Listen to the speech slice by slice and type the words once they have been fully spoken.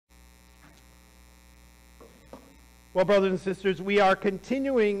Well, brothers and sisters, we are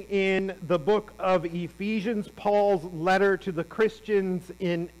continuing in the book of Ephesians, Paul's letter to the Christians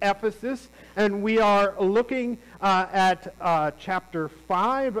in Ephesus, and we are looking at chapter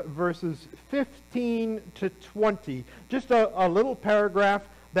 5, verses 15 to 20. Just a little paragraph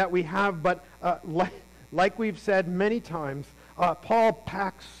that we have, but like we've said many times, Paul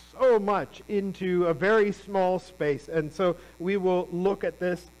packs so much into a very small space, and so we will look at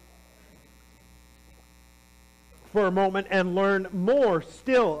this for a moment and learn more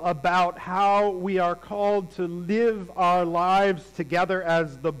still about how we are called to live our lives together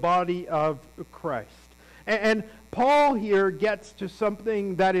as the body of Christ. And Paul here gets to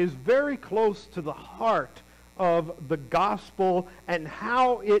something that is very close to the heart of the gospel and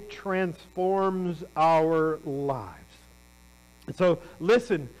how it transforms our lives. So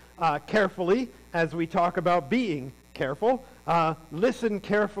listen carefully as we talk about being careful. Listen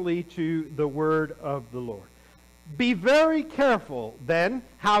carefully to the word of the Lord. Be very careful, then,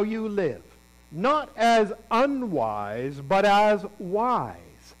 how you live, not as unwise, but as wise,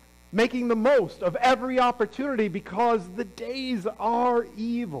 making the most of every opportunity because the days are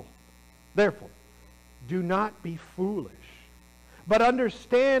evil. Therefore, do not be foolish, but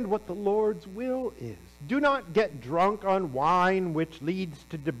understand what the Lord's will is. Do not get drunk on wine, which leads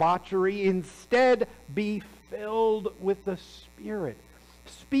to debauchery. Instead, be filled with the Spirit,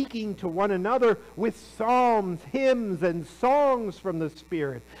 speaking to one another with psalms, hymns, and songs from the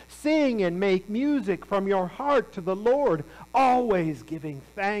Spirit. Sing and make music from your heart to the Lord, always giving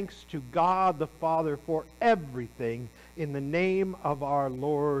thanks to God the Father for everything in the name of our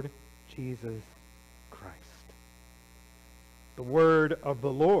Lord Jesus Christ. The word of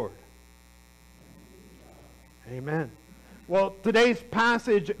the Lord. Amen. Well, today's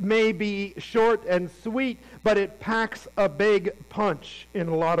passage may be short and sweet, but it packs a big punch in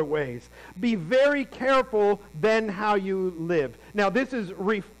a lot of ways. Be very careful then how you live. Now, this is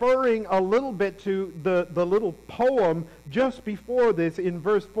referring a little bit to the little poem just before this in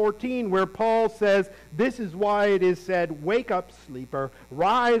verse 14, where Paul says, "This is why it is said, 'Wake up, sleeper,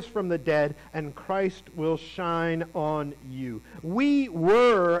 rise from the dead, and Christ will shine on you.'" We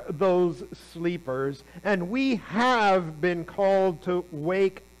were those sleepers, and we have been called to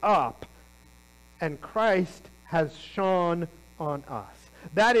wake up, and Christ has shone on us.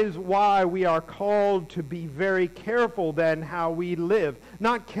 That is why we are called to be very careful then how we live.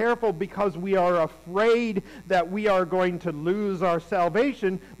 Not careful because we are afraid that we are going to lose our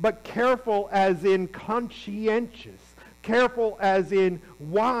salvation, but careful as in conscientious, careful as in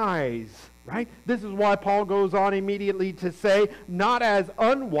wise, right? This is why Paul goes on immediately to say, not as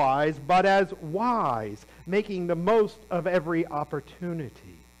unwise, but as wise, making the most of every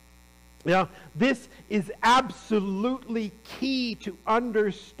opportunity. Now, this is absolutely key to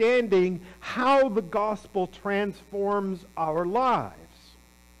understanding how the gospel transforms our lives.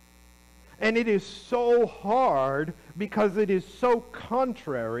 And it is so hard because it is so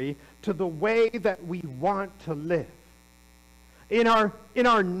contrary to the way that we want to live. In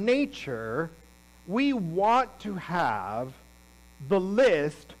our nature, we want to have the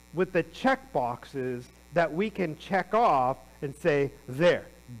list with the check boxes that we can check off and say, there,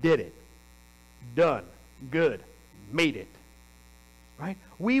 did it. Done. Good. Made it. Right?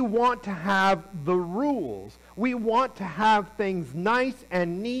 We want to have the rules. We want to have things nice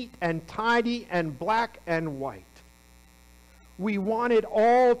and neat and tidy and black and white. We want it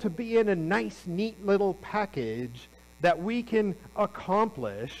all to be in a nice, neat little package that we can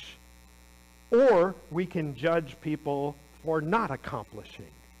accomplish, or we can judge people for not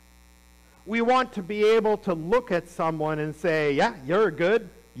accomplishing. We want to be able to look at someone and say, yeah, you're good.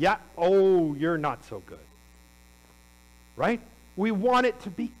 Yeah, oh, you're not so good. Right? We want it to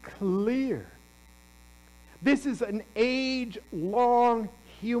be clear. This is an age-long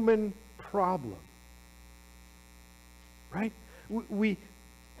human problem. Right? We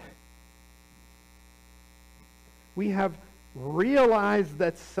have realized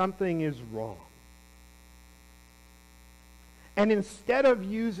that something is wrong. And instead of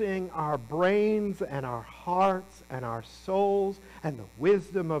using our brains and our hearts and our souls and the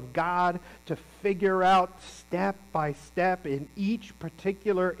wisdom of God to figure out step by step in each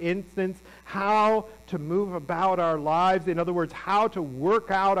particular instance how to move about our lives, in other words, how to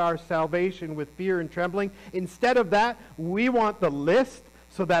work out our salvation with fear and trembling, instead of that, we want the list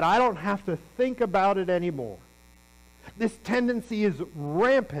so that I don't have to think about it anymore. This tendency is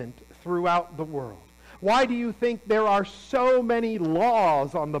rampant throughout the world. Why do you think there are so many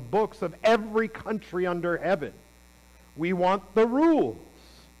laws on the books of every country under heaven? We want the rules.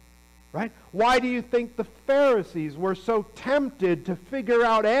 Right? Why do you think the Pharisees were so tempted to figure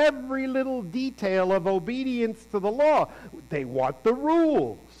out every little detail of obedience to the law? They want the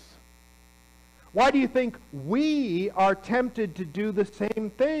rules. Why do you think we are tempted to do the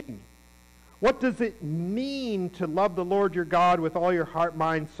same thing? What does it mean to love the Lord your God with all your heart,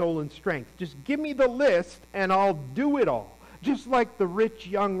 mind, soul, and strength? Just give me the list and I'll do it all. Just like the rich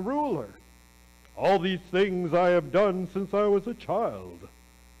young ruler. All these things I have done since I was a child.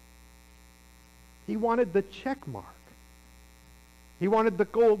 He wanted the check mark. He wanted the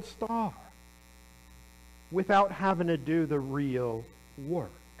gold star without having to do the real work.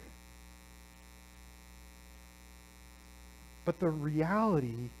 But the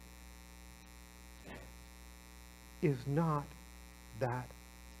reality is not that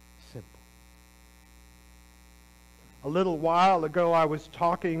simple. A little while ago, I was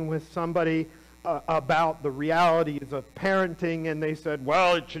talking with somebody about the realities of parenting, and they said,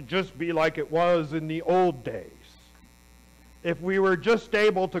 well, it should just be like it was in the old days. If we were just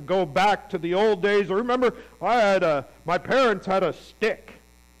able to go back to the old days, remember, my parents had a stick,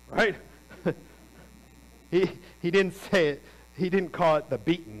 right? He didn't say it, he didn't call it the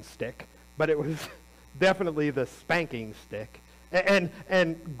beaten stick, but it was definitely the spanking stick. And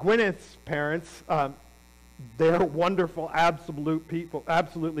Gwyneth's parents, they're wonderful,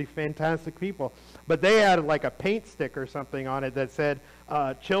 absolutely fantastic people. But they had like a paint stick or something on it that said,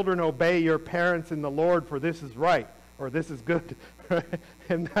 children, obey your parents in the Lord, for this is right, or this is good.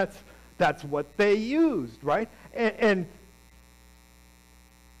 And that's what they used, right? And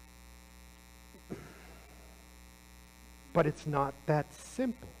but it's not that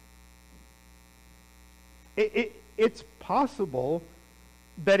simple. It's possible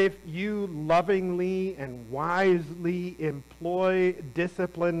that if you lovingly and wisely employ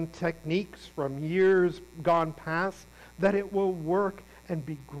discipline techniques from years gone past, that it will work and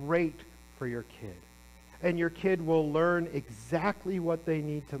be great for your kid. And your kid will learn exactly what they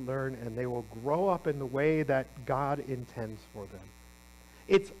need to learn, and they will grow up in the way that God intends for them.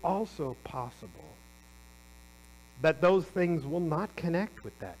 It's also possible that those things will not connect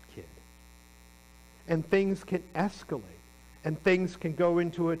with that kid. And things can escalate. And things can go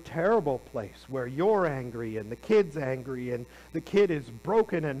into a terrible place where you're angry and the kid's angry and the kid is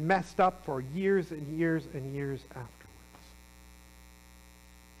broken and messed up for years and years and years afterwards.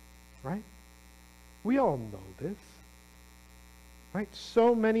 Right? We all know this. Right?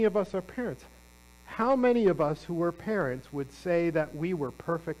 So many of us are parents. How many of us who were parents would say that we were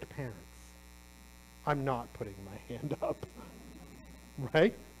perfect parents? I'm not putting my hand up.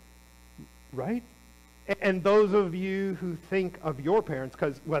 Right? Right? And those of you who think of your parents,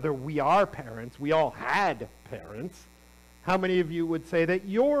 because whether we are parents, we all had parents, how many of you would say that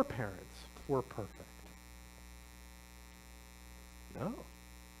your parents were perfect? No.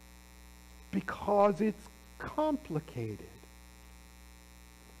 Because it's complicated.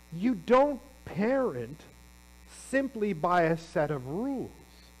 You don't parent simply by a set of rules.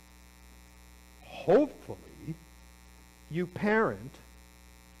 Hopefully, you parent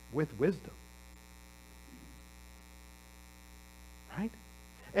with wisdom. Right?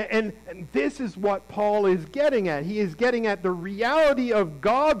 And this is what Paul is getting at. He is getting at the reality of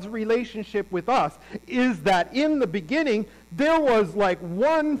God's relationship with us is that in the beginning, there was like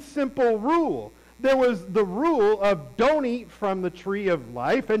one simple rule. There was the rule of don't eat from the tree of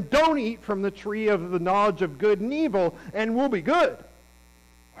life and don't eat from the tree of the knowledge of good and evil and we'll be good.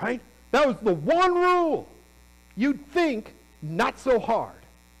 Right? That was the one rule. You'd think not so hard.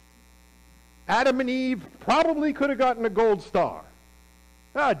 Adam and Eve probably could have gotten a gold star.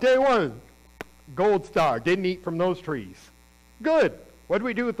 Day one, gold star, didn't eat from those trees. Good. What did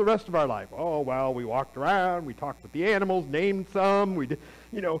we do with the rest of our life? Oh, well, we walked around, we talked with the animals, named some, we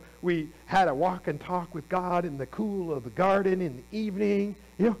had a walk and talk with God in the cool of the garden in the evening.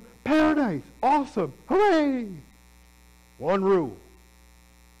 Paradise, awesome, hooray! One rule.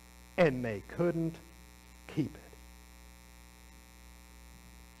 And they couldn't keep it.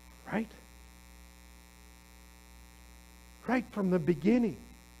 Right? Right from the beginning,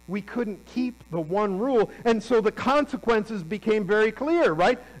 we couldn't keep the one rule, and so the consequences became very clear,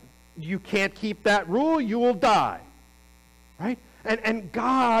 right? You can't keep that rule, you will die, right? And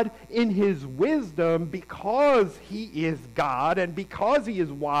God, in his wisdom, because he is God, and because he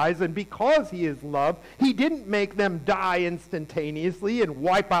is wise, and because he is love, he didn't make them die instantaneously and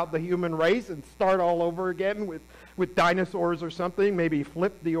wipe out the human race and start all over again with dinosaurs or something, maybe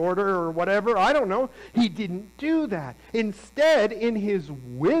flip the order or whatever. I don't know. He didn't do that. Instead, in his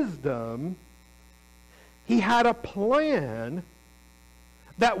wisdom, he had a plan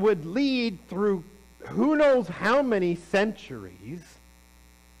that would lead through who knows how many centuries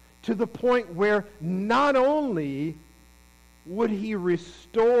to the point where not only would he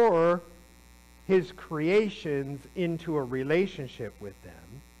restore his creations into a relationship with them,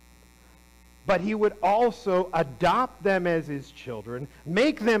 but he would also adopt them as his children,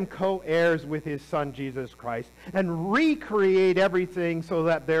 make them co-heirs with his Son Jesus Christ, and recreate everything so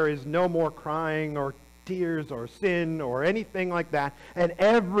that there is no more crying or tears or sin or anything like that, and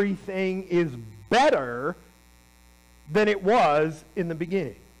everything is better than it was in the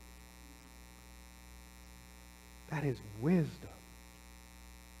beginning. That is wisdom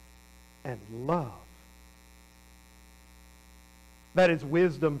and love. That is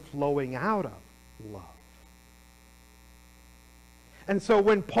wisdom flowing out of love. And so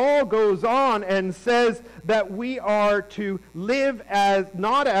when Paul goes on and says that we are to live as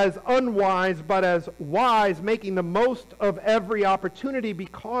not as unwise but as wise, making the most of every opportunity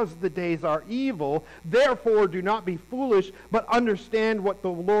because the days are evil, therefore do not be foolish but understand what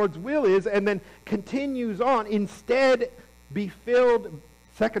the Lord's will is, and then continues on, instead be filled,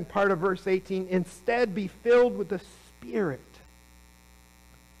 second part of verse 18, instead be filled with the Spirit.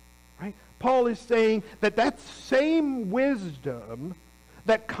 Right? Paul is saying that that same wisdom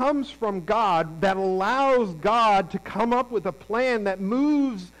that comes from God, that allows God to come up with a plan that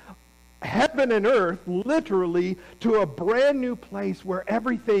moves heaven and earth literally to a brand new place where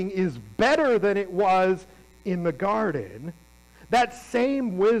everything is better than it was in the garden, that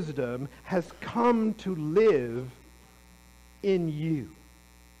same wisdom has come to live in you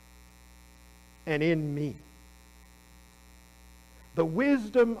and in me. The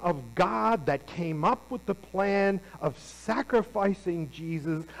wisdom of God that came up with the plan of sacrificing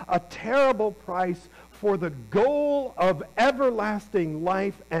Jesus, a terrible price for the goal of everlasting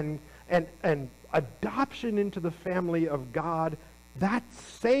life and adoption into the family of God, that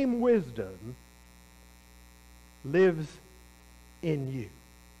same wisdom lives in you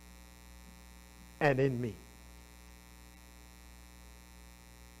and in me.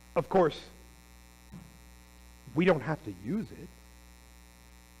 Of course, we don't have to use it.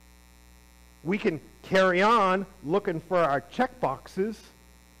 We can carry on looking for our check boxes,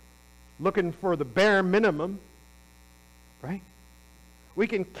 looking for the bare minimum, right? We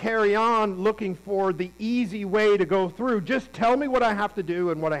can carry on looking for the easy way to go through. Just tell me what I have to do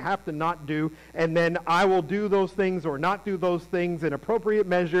and what I have to not do, and then I will do those things or not do those things in appropriate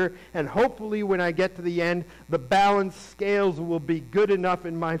measure, and hopefully when I get to the end, the balance scales will be good enough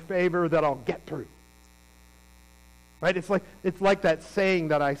in my favor that I'll get through. Right? It's like that saying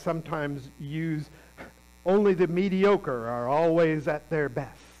that I sometimes use, only the mediocre are always at their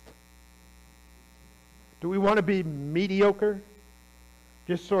best. Do we want to be mediocre?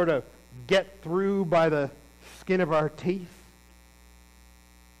 Just sort of get through by the skin of our teeth?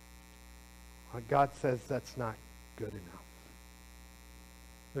 Well, God says that's not good enough.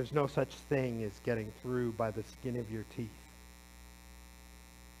 There's no such thing as getting through by the skin of your teeth.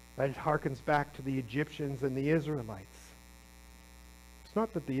 It harkens back to the Egyptians and the Israelites. It's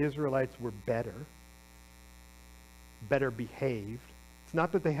not that the Israelites were better behaved. It's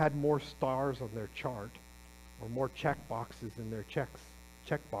not that they had more stars on their chart or more check boxes in their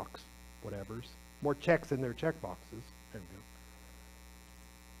checkbox whatevers. More checks in their check boxes. There we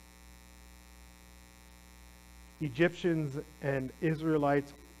go. Egyptians and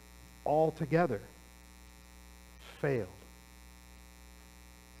Israelites all together failed.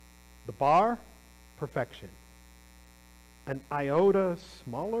 The bar, perfection. An iota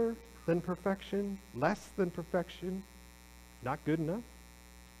smaller than perfection, less than perfection, not good enough.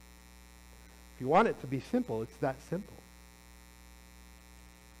 If you want it to be simple, it's that simple.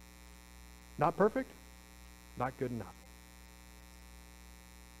 Not perfect, not good enough.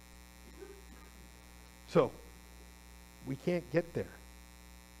 So, we can't get there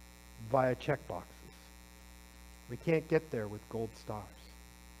via check boxes. We can't get there with gold stars.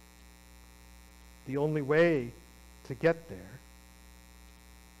 The only way to get there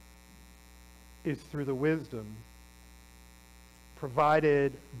is through the wisdom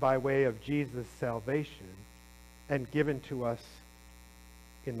provided by way of Jesus' salvation and given to us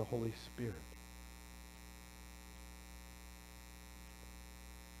in the Holy Spirit.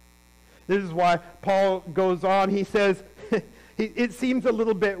 This is why Paul goes on. He says, it seems a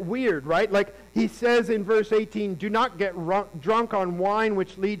little bit weird, right? Like he says in verse 18, do not get drunk on wine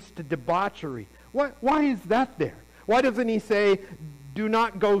which leads to debauchery. Why is that there? Why doesn't he say, do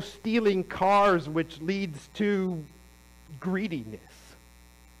not go stealing cars which leads to greediness?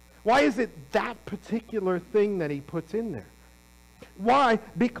 Why is it that particular thing that he puts in there? Why?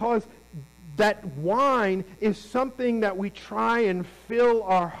 Because that wine is something that we try and fill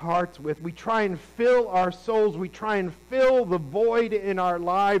our hearts with. We try and fill our souls. We try and fill the void in our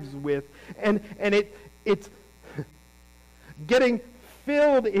lives with. And it's getting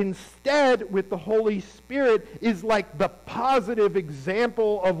filled instead with the Holy Spirit is like the positive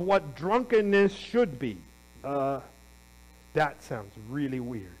example of what drunkenness should be. That sounds really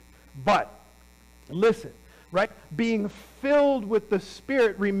weird. But listen, right? Being filled with the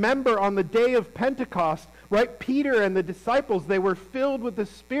Spirit. Remember on the day of Pentecost, right? Peter and the disciples, they were filled with the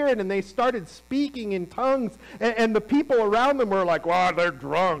Spirit and they started speaking in tongues. And the people around them were like, wow, they're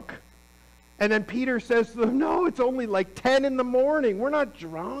drunk. And then Peter says to them, no, it's only like 10 in the morning. We're not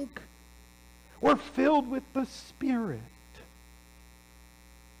drunk. We're filled with the Spirit.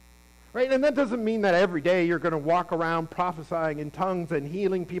 Right? And that doesn't mean that every day you're going to walk around prophesying in tongues and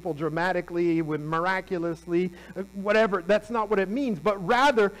healing people dramatically, miraculously, whatever. That's not what it means. But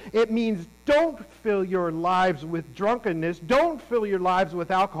rather, it means don't fill your lives with drunkenness. Don't fill your lives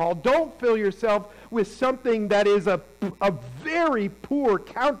with alcohol. Don't fill yourself with something that is a very poor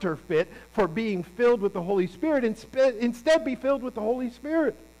counterfeit for being filled with the Holy Spirit. Instead, be filled with the Holy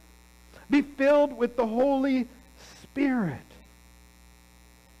Spirit. Be filled with the Holy Spirit.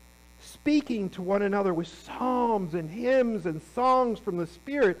 Speaking to one another with psalms and hymns and songs from the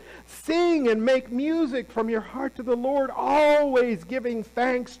Spirit. Sing and make music from your heart to the Lord, always giving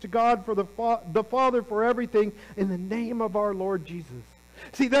thanks to God for the Father for everything in the name of our Lord Jesus.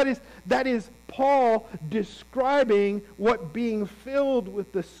 See, that is Paul describing what being filled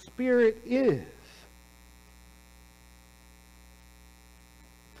with the Spirit is.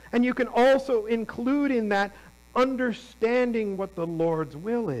 And you can also include in that understanding what the Lord's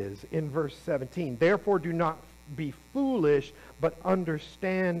will is in verse 17. Therefore do not be foolish, but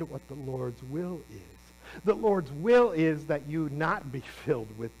understand what the Lord's will is. The Lord's will is that you not be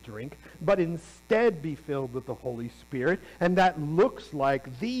filled with drink, but instead be filled with the Holy Spirit, and that looks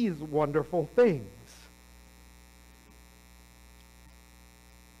like these wonderful things.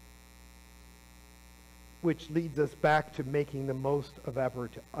 Which leads us back to making the most of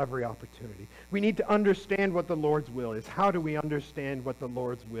every opportunity. We need to understand what the Lord's will is. How do we understand what the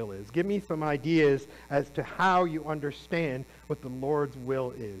Lord's will is? Give me some ideas as to how you understand what the Lord's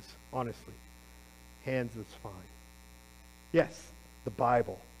will is, honestly. Hands is fine. Yes, the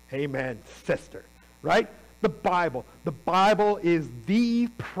Bible. Amen, sister. Right? The Bible. The Bible is the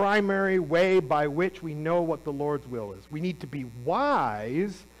primary way by which we know what the Lord's will is. We need to be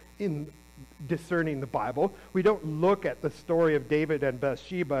wise in discerning the Bible. We don't look at the story of David and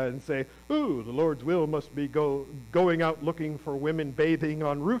Bathsheba and say, ooh, the Lord's will must be going out looking for women bathing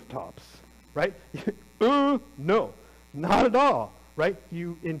on rooftops, right? No, not at all, right?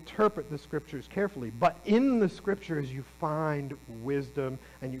 You interpret the Scriptures carefully, but in the Scriptures you find wisdom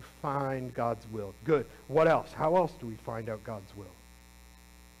and you find God's will. Good. What else? How else do we find out God's will?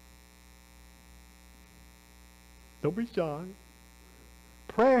 Don't be shy.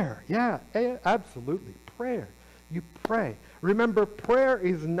 Prayer, yeah, absolutely. Prayer. You pray. Remember, prayer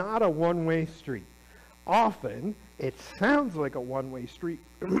is not a one-way street. Often, it sounds like a one-way street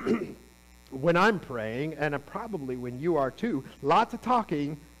when I'm praying, and probably when you are too. Lots of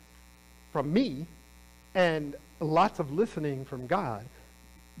talking from me, and lots of listening from God.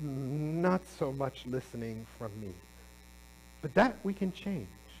 Not so much listening from me. But that we can change.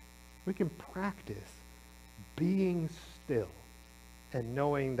 We can practice being still and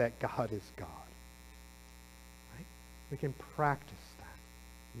knowing that God is God. Right? We can practice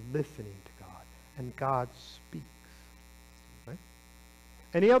that, listening to God, and God speaks. Right?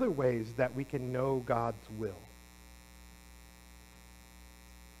 Any other ways that we can know God's will?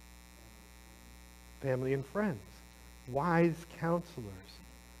 Family and friends, wise counselors,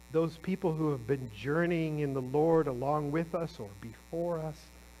 those people who have been journeying in the Lord along with us or before us.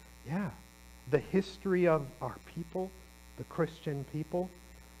 Yeah, the history of our people, the Christian people.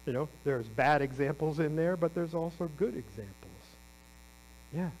 You know, there's bad examples in there, but there's also good examples.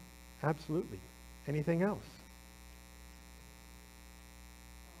 Yeah, absolutely. Anything else?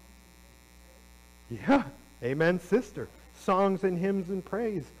 Yeah, amen, sister. Songs and hymns and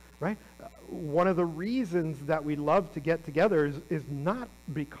praise, right? One of the reasons that we love to get together is not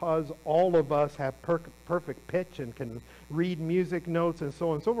because all of us have perfect pitch and can read music notes and so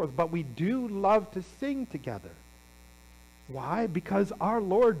on and so forth, but we do love to sing together. Why? Because our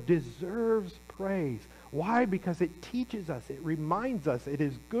Lord deserves praise. Why? Because it teaches us, it reminds us, it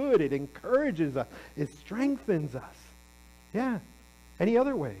is good, it encourages us, it strengthens us. Yeah. Any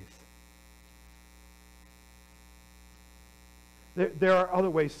other ways? There are other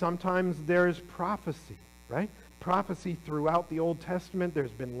ways. Sometimes there's prophecy, right? prophecy throughout the Old Testament.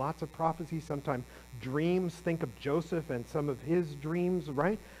 There's been lots of prophecy, sometimes dreams. Think of Joseph and some of his dreams,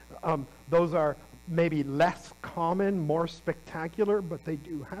 right? Those are maybe less common, more spectacular, but they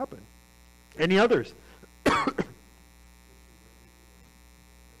do happen. Any others?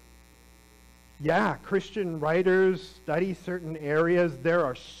 Yeah, Christian writers study certain areas. There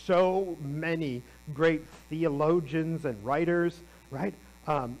are so many great theologians and writers, right?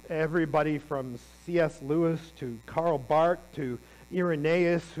 Everybody from C.S. Lewis to Karl Barth to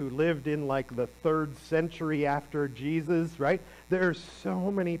Irenaeus, who lived in like the 3rd century after Jesus, right? There's so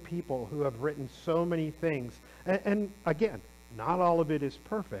many people who have written so many things. And again, not all of it is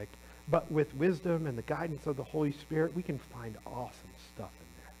perfect, but with wisdom and the guidance of the Holy Spirit, we can find awesome stuff in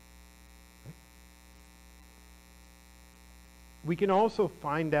there. Right? We can also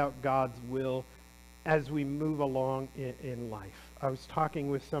find out God's will as we move along in life. I was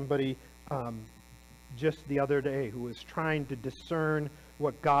talking with somebody just the other day who was trying to discern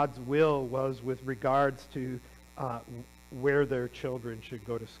what God's will was with regards to where their children should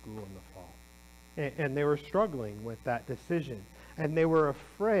go to school in the fall. And they were struggling with that decision. And they were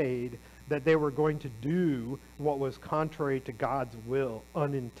afraid that they were going to do what was contrary to God's will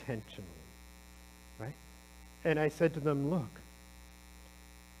unintentionally. Right? And I said to them, look,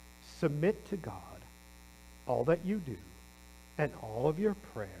 submit to God all that you do and all of your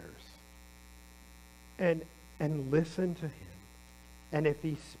prayers, and listen to him. And if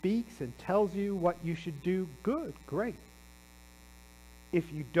he speaks and tells you what you should do, good, great.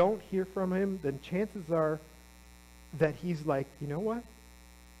 If you don't hear from him, then chances are that he's like, you know what?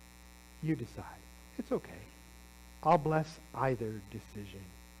 You decide. It's okay. I'll bless either decision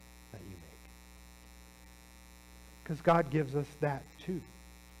that you make. Because God gives us that too.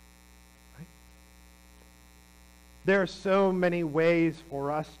 There are so many ways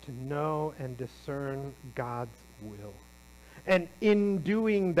for us to know and discern God's will. And in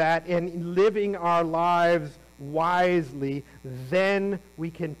doing that and living our lives wisely, then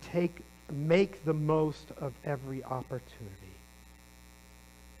we can make the most of every opportunity.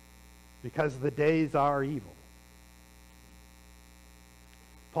 Because the days are evil.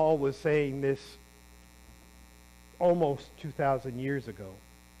 Paul was saying this almost 2,000 years ago,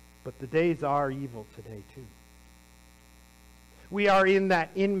 but the days are evil today too. We are in that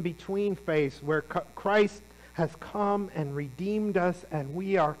in-between phase where Christ has come and redeemed us, and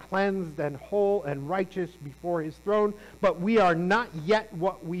we are cleansed and whole and righteous before his throne, but we are not yet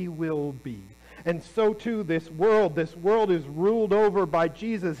what we will be. And so too this world is ruled over by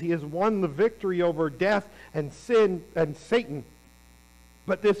Jesus. He has won the victory over death and sin and Satan.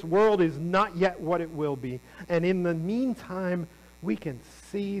 But this world is not yet what it will be. And in the meantime, we can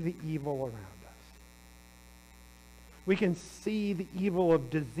see the evil around us. We can see the evil of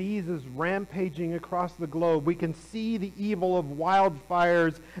diseases rampaging across the globe. We can see the evil of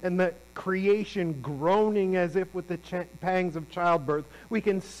wildfires and the creation groaning as if with the pangs of childbirth. We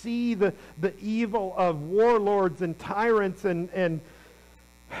can see the evil of warlords and tyrants and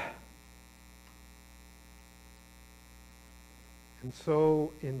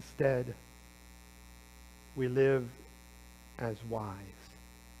so instead we live as wise,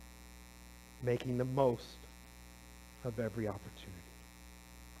 making the most of every opportunity.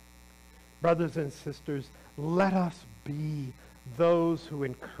 Brothers and sisters, let us be those who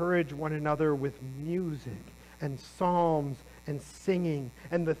encourage one another with music and psalms and singing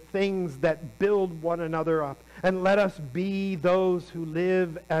and the things that build one another up. And let us be those who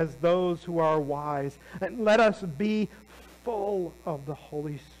live as those who are wise. And let us be full of the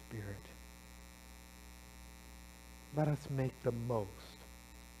Holy Spirit. Let us make the most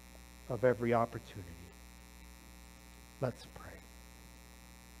of every opportunity. Let's pray.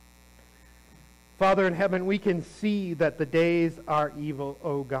 Father in heaven, we can see that the days are evil,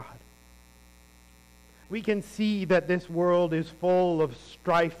 O God. We can see that this world is full of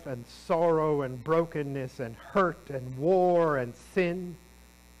strife and sorrow and brokenness and hurt and war and sin.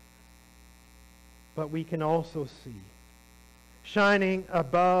 But we can also see, shining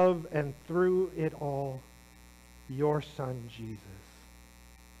above and through it all, your Son Jesus,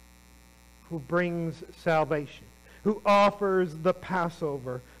 who brings salvation, who offers the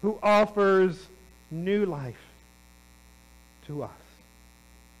Passover, who offers new life to us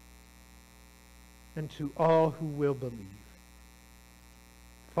and to all who will believe.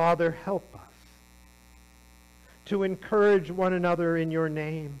 Father, help us to encourage one another in your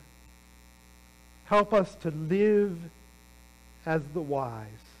name. Help us to live as the wise,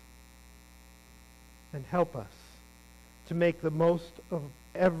 and help us to make the most of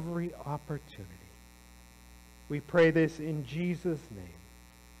every opportunity. We pray this in Jesus' name.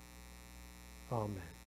 Amen.